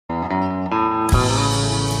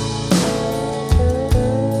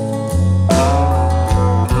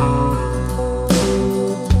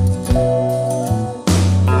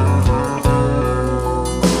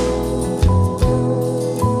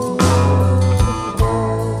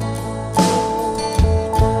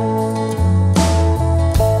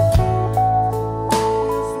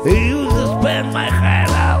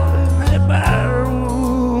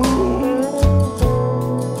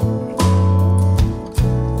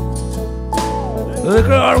The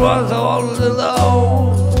crowd was all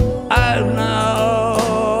alone, I know.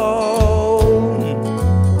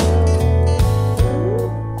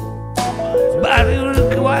 But you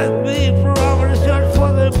required me from research for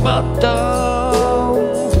the bottom,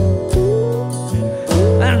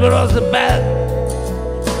 and brought the back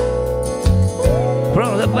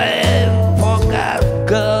from the band for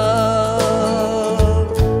God.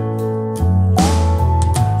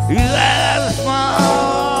 You had a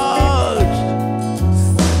smudge,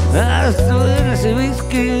 as the Tennessee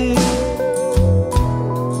whiskey.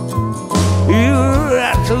 You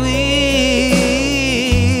had sweet,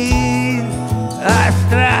 as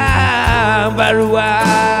strawberry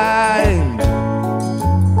wine.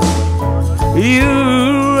 You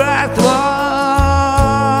had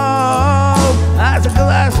warm as a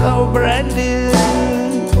glass of brandy,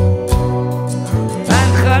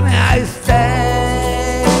 and honey I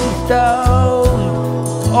stand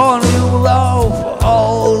stoned on you love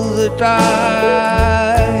all the time.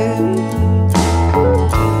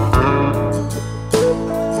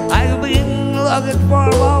 I've been looking for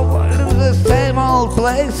love in the same old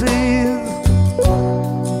places,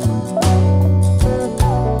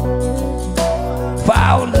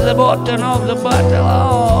 found the bottom of the bottle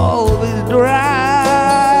always dry.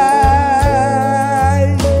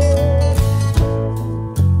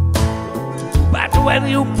 But when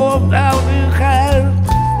you popped out your hair,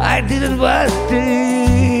 I didn't bust it,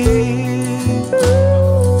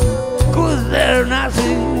 'cause there's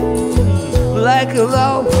nothing like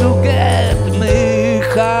love to get me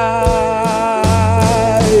high.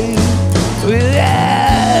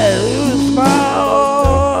 Yeah, you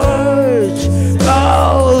smudge,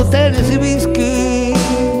 oh, Tennessee whiskey.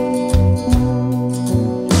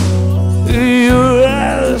 You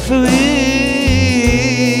are sweet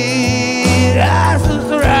as a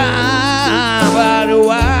strawberry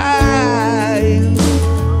wine.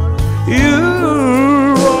 You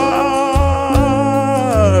are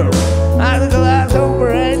as a glass of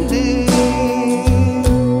brandy,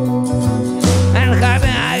 and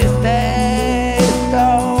honey I stay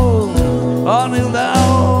stoned on you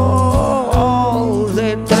all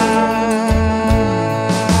the time.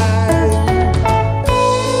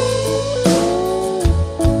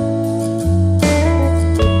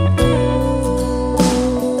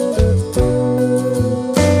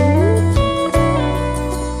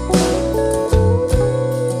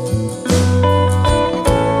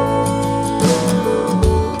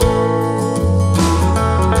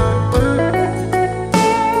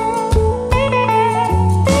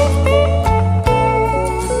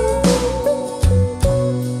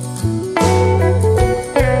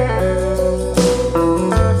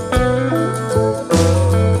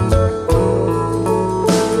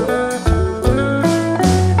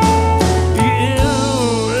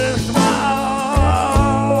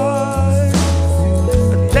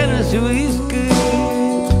 Whiskey,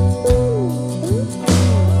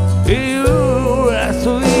 you are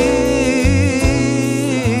sweet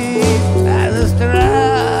as a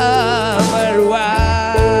strawberry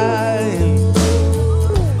wine.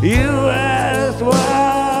 You are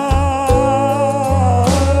warm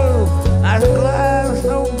as a glass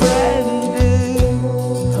of brandy,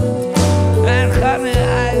 and honey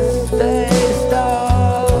I stay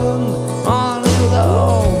stoned on your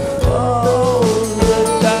love all the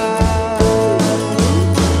time.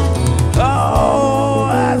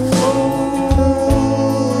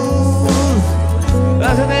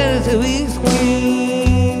 Tennessee whiskey,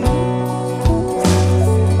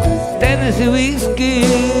 Tennessee whiskey,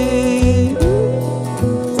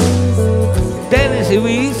 Tennessee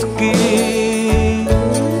whiskey.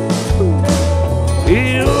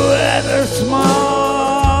 You had a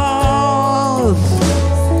small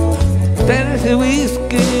Tennessee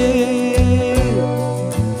whiskey,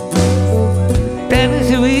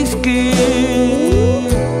 Tennessee whiskey,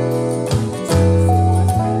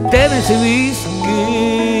 Tennessee whiskey.